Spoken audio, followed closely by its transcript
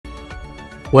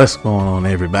What's going on,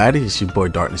 everybody? It's your boy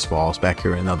Darkness Falls back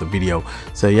here in another video.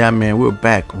 So yeah, man, we're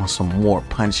back on some more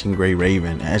Punching Gray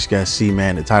Raven. As you guys see,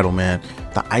 man, the title, man,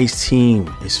 the Ice team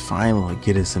is finally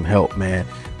getting some help, man.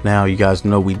 Now you guys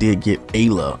know we did get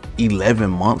Ayla 11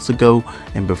 months ago,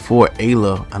 and before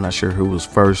Ayla, I'm not sure who was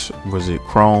first. Was it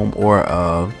Chrome or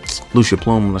Lucia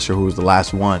Plume? I'm not sure who was the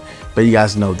last one, but you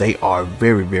guys know they are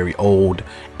very old,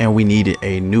 and we needed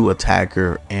a new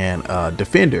attacker and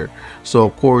defender. So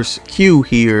of course Q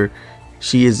here,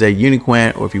 she is a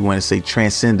unicorn, or if you want to say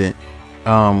transcendent,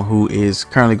 who is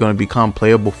currently going to become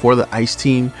playable for the Ice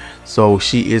team. So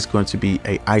she is going to be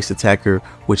a Ice attacker,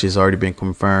 which has already been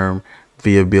confirmed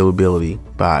via availability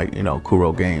by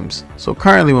Kuro Games. So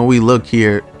currently when we look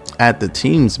here at the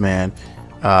teams, man,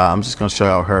 I'm just gonna show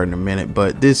y'all her in a minute,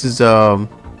 but this is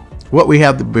what we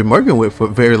have been working with for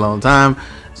a very long time.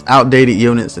 It's outdated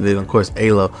units, and then of course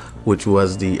Ayla, which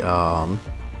was the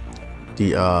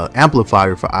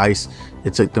amplifier for Ice.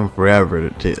 It took them forever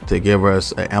to give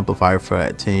us an amplifier for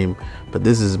that team, but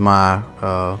this is my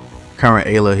current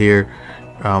Ayla here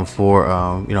for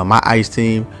my Ice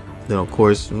team. Then of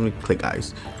course, let me click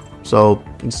Ice. So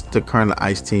it's the current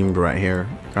Ice team right here.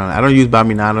 I don't use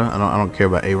Baminata. I don't care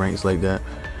about A ranks like that.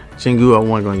 Shingu, I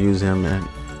wasn't gonna use him, and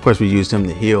of course we used him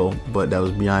to heal, but that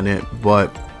was beyond it.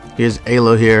 But here's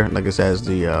Ayla here, like I said, as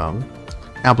the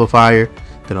amplifier.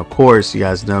 Then of course, you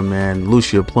guys know, man,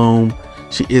 Lucia Plume.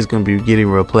 She is gonna be getting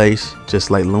replaced,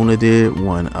 just like Luna did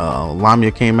when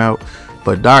Lamia came out.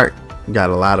 But Dark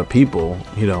got a lot of people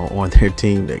on their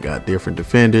team. They got different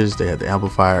defenders, they had the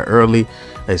amplifier early,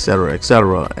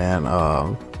 etc,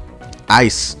 and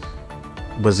Ice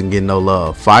wasn't getting no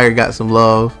love. Fire got some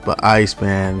love, but Ice,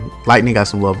 man, Lightning got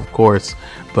some love, of course,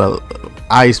 but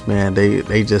Ice, man,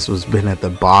 they just was been at the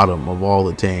bottom of all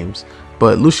the teams.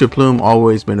 But Lucia Plume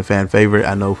always been a fan favorite,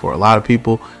 I know, for a lot of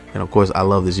people, and of course I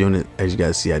love this unit. As you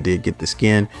guys see, I did get the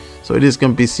skin, so it is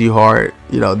gonna be hard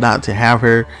not to have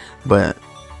her, but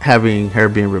having her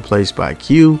being replaced by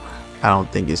Q, I don't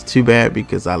think it's too bad,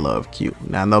 because I love Q.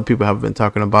 Now I know people have been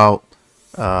talking about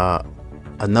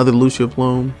another Lucia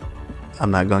Plume. I'm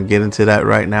not gonna get into that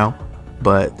right now,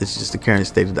 but this is just the current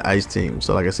state of the Ice team.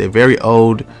 So like I said, very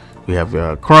old. We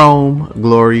have Chrome,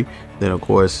 Glory, then of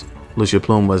course Lucia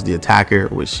Plume was the attacker,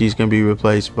 which she's gonna be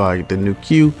replaced by the new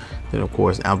Q, then of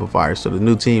course amplifier. So the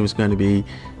new team is going to be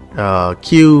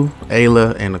Q,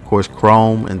 Ayla, and of course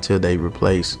Chrome until they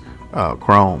replace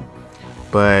Chrome.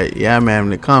 But yeah, man,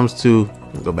 when it comes to,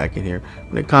 go back in here,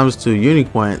 when it comes to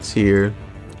unicorns here,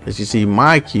 as you see,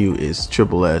 my Q is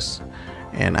triple S,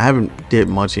 and I haven't did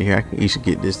much in here. I can easily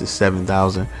get this to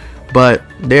 7,000, but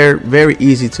they're very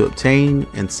easy to obtain,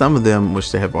 and some of them,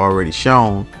 which they have already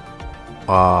shown,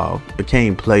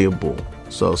 became playable.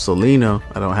 So Selena,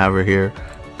 I don't have her here,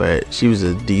 but she was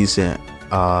a decent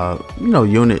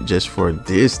unit just for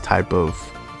this type of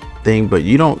thing, but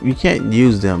you can't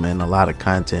use them in a lot of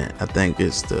content. I think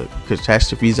it's the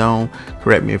catastrophe zone.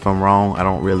 Correct me if I'm wrong, I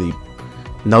don't really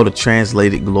know the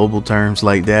translated global terms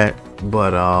like that,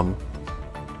 but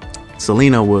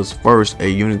Selena was first a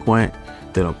unicorn.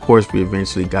 Then of course we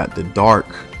eventually got the Dark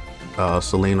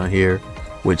Selena here,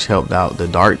 which helped out the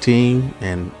Dark team,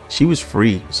 and she was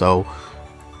free, so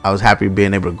I was happy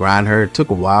being able to grind her. It took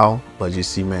a while, but you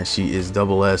see, man, she is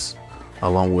double S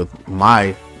along with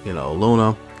my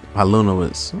Luna. My Luna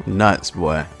was nuts,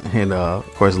 boy, and of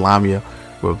course Lamia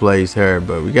replaced her.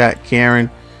 But we got Karen,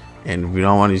 and if we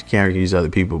don't want to use Karen, we can use other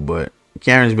people, but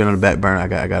Karen's been on the back burner. I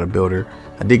got to build her.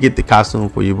 I did get the costume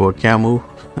for your boy Camu.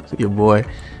 Your boy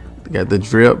got the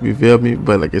drip, you feel me?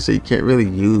 But like I said, you can't really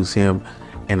use him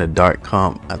in a Dark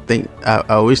comp. I think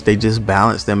I wish they just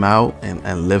balance them out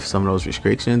and lift some of those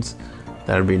restrictions.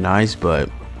 That'd be nice, but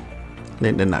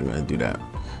they're not gonna do that.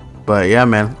 But yeah,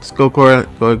 man, let's go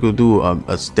do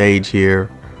a stage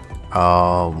here.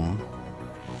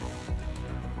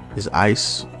 Is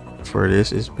Ice for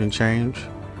this? It's been changed.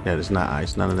 Yeah, it's not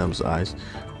Ice. None of them's Ice.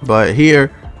 But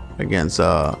here against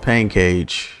Pain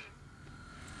Cage,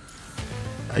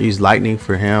 I use Lightning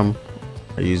for him.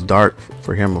 I use Dark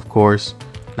for him, of course.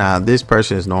 Now this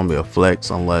person is normally a flex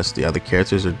unless the other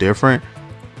characters are different.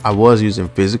 I was using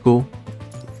physical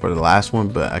for the last one,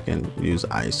 but I can use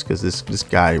Ice because this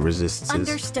guy resists.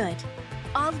 Understood.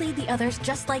 I'll lead the others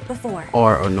just like before.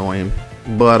 Or annoy him.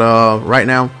 But right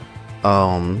now,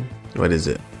 what is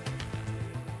it?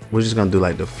 We're just gonna do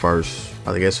like the first,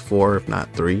 I guess 4, if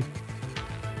not 3,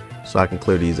 so I can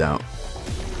clear these out.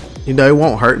 It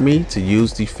won't hurt me to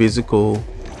use the physical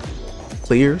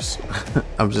clears.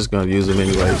 I'm just gonna use them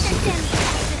anyways.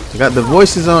 I got the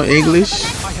voices on English.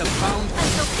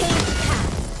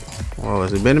 Oh,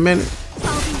 has it been a minute?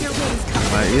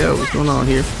 Yeah, what's going on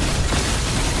here?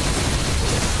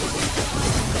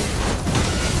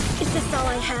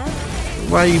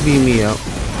 Why you beat me up?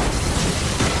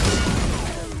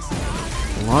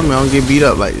 Well, I don't get beat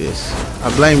up like this.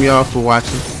 I blame y'all for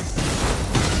watching.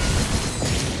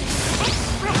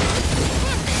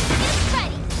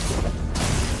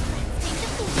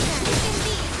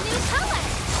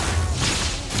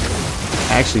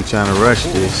 Actually trying to rush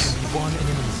this.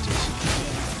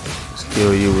 Let's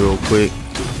kill you real quick.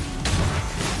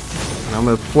 And I'm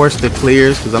gonna force the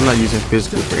clears because I'm not using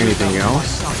physical for anything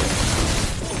else.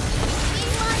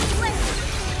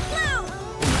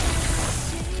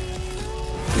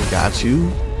 Got you.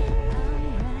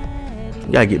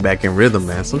 You gotta get back in rhythm,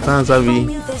 man. Sometimes I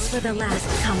been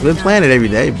playing it every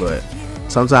day, but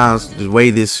sometimes the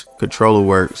way this controller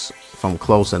works, if I'm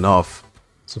close enough,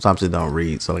 sometimes it don't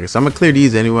read. So like I said, I'm gonna clear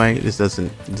these anyway. This doesn't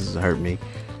hurt me.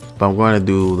 But I'm going to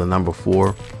do the number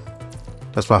 4.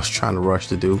 That's what I was trying to rush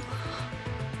to do.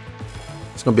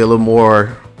 It's gonna be a little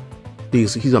more.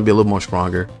 He's gonna be a little more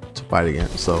stronger to fight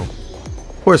against. So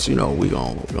of course, you know, we're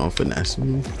gonna finesse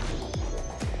him.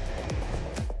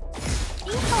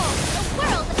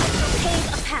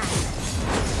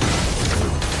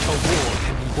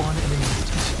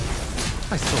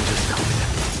 I saw this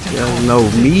coming. You don't know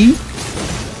me?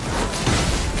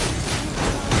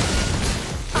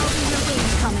 I'll be your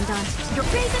wings, Commandant. Your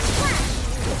brazen flash.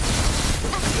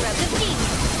 Extra defeat.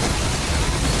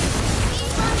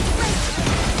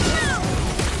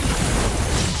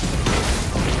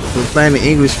 Been playing in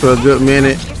English for a good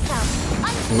minute.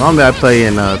 Normally I play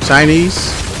in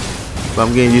Chinese, but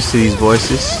I'm getting used to these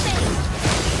voices.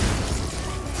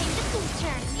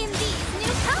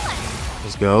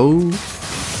 Let's go.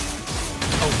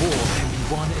 A war can be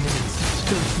won in an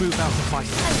instant. Don't move out of my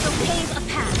sight. I will pave a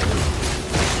path.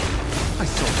 I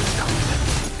saw this coming.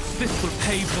 This will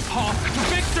pave the path to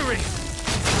victory.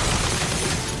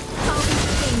 I'll be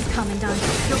your wings, Commandant.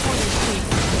 Your orders, please.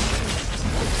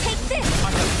 Take this.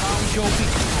 I have found your weak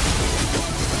spot.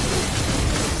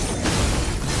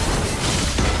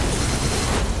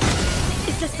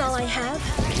 Is this all I have?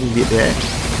 You get that.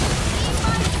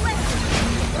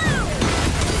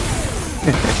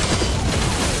 Move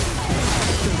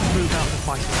out of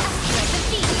my sight.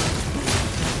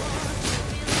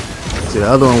 See, the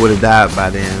other one would have died by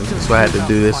then, so I had to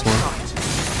do this one.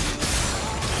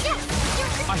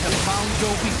 I have found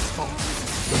your weak spot.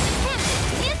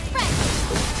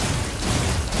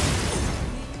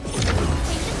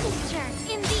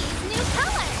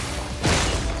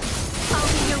 I'll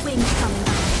be your wings,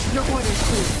 Commandant. Your orders,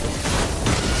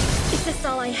 please. Is this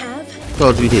all I have?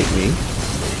 Thought you hit me.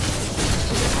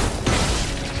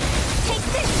 Take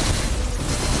this.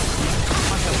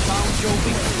 I have found your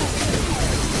weak spot.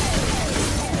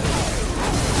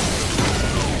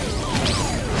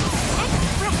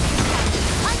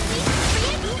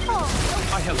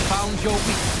 I have found your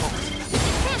weak spot.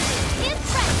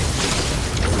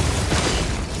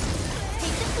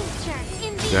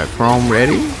 Got Chrome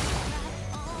ready.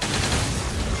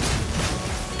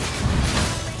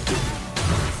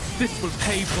 This will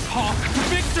pave the path to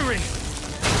victory.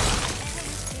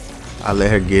 I let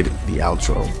her get the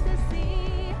outro.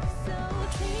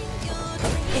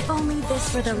 If only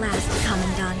this were the last,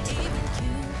 Commandant.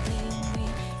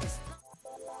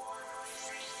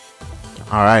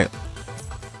 All right.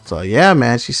 So yeah,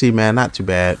 man, she see, man, not too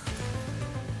bad.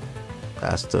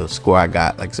 That's the score I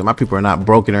got. Like I said, my people are not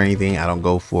broken or anything. I don't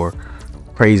go for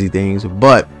crazy things,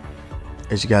 but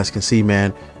as you guys can see,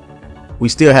 man, we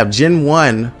still have Gen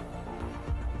 1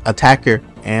 attacker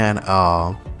and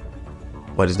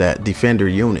what is that, defender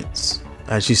units.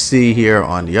 As you see here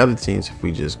on the other teams, if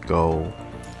we just go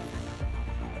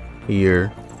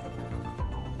here,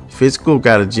 Physical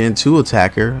got a Gen 2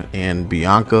 attacker and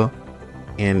Bianca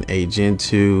in a Gen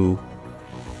 2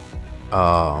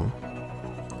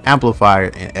 amplifier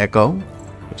and Echo,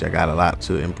 which I got a lot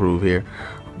to improve here.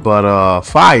 But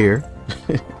Fire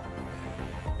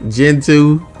Gen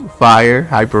 2 Fire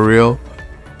Hyper Real,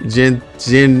 Gen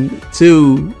 2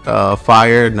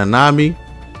 Fire Nanami,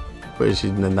 where she's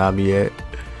Nanami at,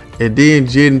 and then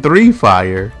Gen 3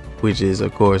 Fire, which is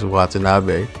of course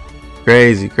Watanabe.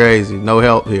 Crazy, no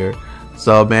help here.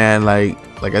 So man, like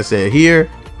I said here,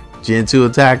 Gen 2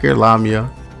 attacker Lamia,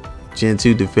 Gen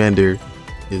 2 defender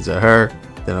is a her,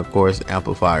 then of course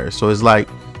amplifier. So it's like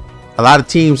a lot of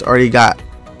teams already got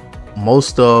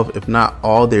most of, if not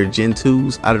all, their Gen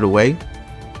 2s out of the way,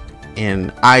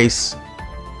 and Ice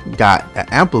got an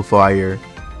amplifier,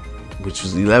 which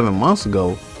was 11 months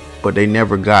ago, but they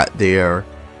never got their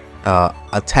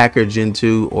attacker Gen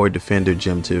 2 or defender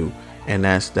Gen 2, and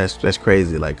that's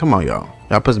crazy. Like, come on, y'all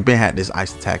supposed to had this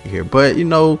Ice attacker here, but you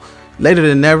know, later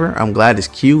than never, I'm glad it's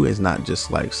Q. It's not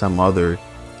just like some other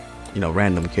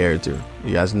random character.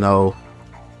 You guys know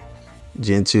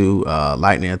Gen 2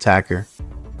 lightning attacker,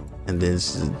 and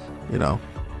this is,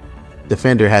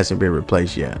 defender hasn't been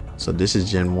replaced yet, so this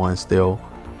is Gen 1 still.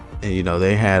 And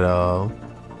they had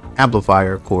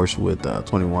amplifier, of course, with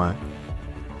 21,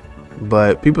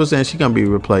 but people saying she's gonna be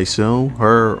replaced soon,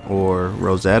 her or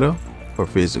Rosetta for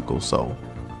physical, so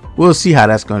we'll see how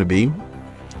that's gonna be.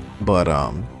 But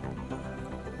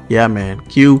yeah, man,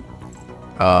 Q,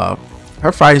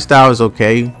 her fighting style is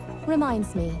okay.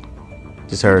 Reminds me.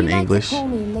 Just her in Would you English. like to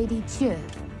call me Lady Chu,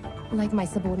 like my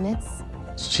subordinates?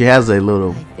 She has a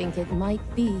little, I think it might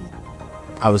be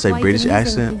I would say, quite British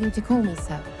amusing accent. for you to call me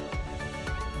so.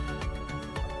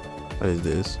 What is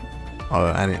this? Oh,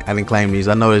 I didn't claim these.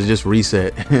 I know it's just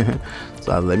reset.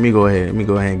 So let me go ahead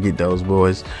and get those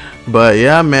boys. But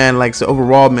yeah, man, like, so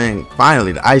overall, man,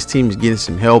 finally the ICE team is getting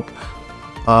some help.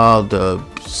 The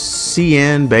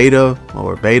CN beta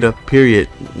or beta period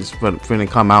is going to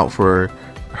come out for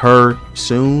her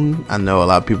soon. I know a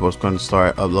lot of people are going to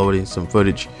start uploading some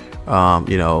footage,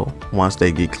 once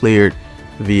they get cleared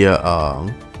via,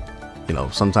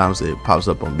 sometimes it pops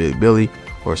up on Big Billy,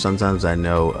 or sometimes I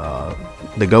know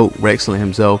the GOAT Rexlent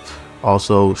himself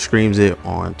also streams it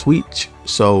on Twitch.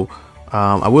 So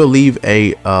I will leave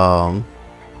a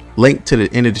link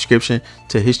in the description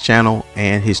to his channel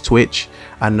and his Twitch.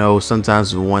 I know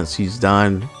sometimes once he's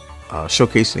done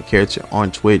showcasing the character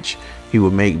on Twitch, he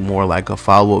would make more like a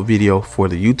follow-up video for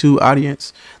the YouTube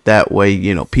audience. That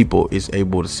way, people is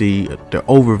able to see the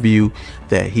overview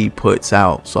that he puts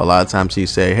out. So a lot of times he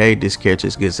say, hey, this character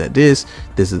is good at this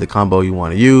is the combo you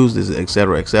want to use, this is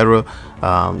etc, etc.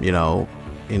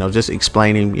 Just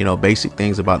explaining basic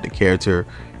things about the character,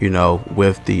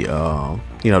 with the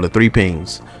the 3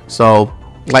 pings. So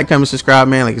like, comment, subscribe,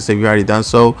 man. Like I said, if you already done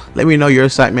so, let me know your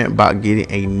excitement about getting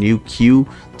a new Q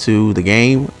to the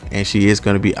game, and she is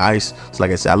going to be Ice. So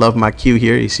like I said, I love my Q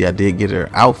here. You see, I did get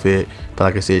her outfit, but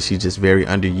like I said, she's just very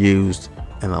underused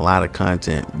in a lot of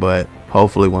content. But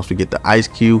hopefully once we get the Ice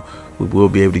Q, we will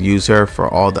be able to use her for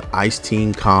all the Ice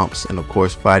team comps, and of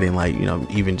course fighting, like,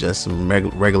 even just some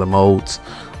regular modes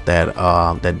that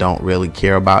that don't really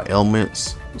care about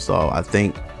elements. So I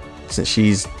think since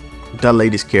she's the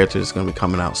latest character that's going to be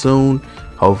coming out soon,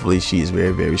 hopefully she is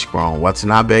very, very strong.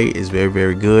 Watanabe is very,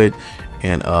 very good.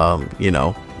 And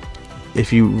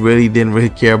if you really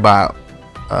didn't care about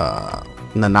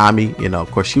Nanami,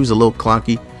 of course she was a little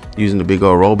clunky using the big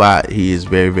old robot. He is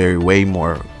very, very way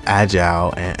more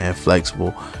agile and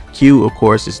flexible. Q, of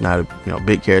course, is not a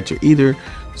big character either,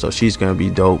 so she's going to be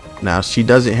dope. Now she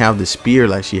doesn't have the spear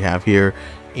like she have here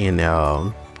in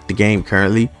the game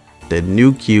currently. The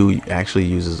new Q actually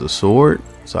uses a sword,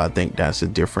 so I think that's a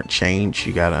different change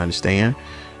you got to understand.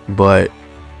 But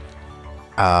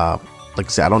like I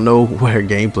said, I don't know what her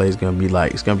gameplay is going to be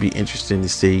like. It's going to be interesting to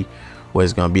see what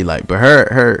it's going to be like. But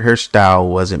her style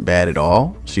wasn't bad at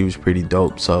all. She was pretty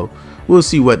dope, so we'll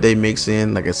see what they mix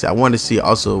in. Like I said, I want to see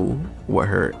also what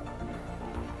her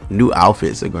new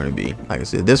outfits are going to be. Like I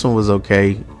said, this one was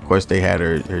okay. Of course, they had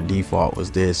her default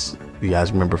was this. You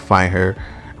guys remember find her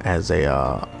as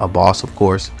a boss, of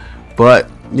course.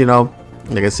 But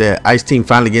like I said, Ice team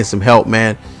finally getting some help,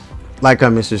 man. Like,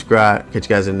 comment, subscribe. Catch you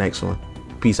guys in the next one.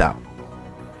 Peace out.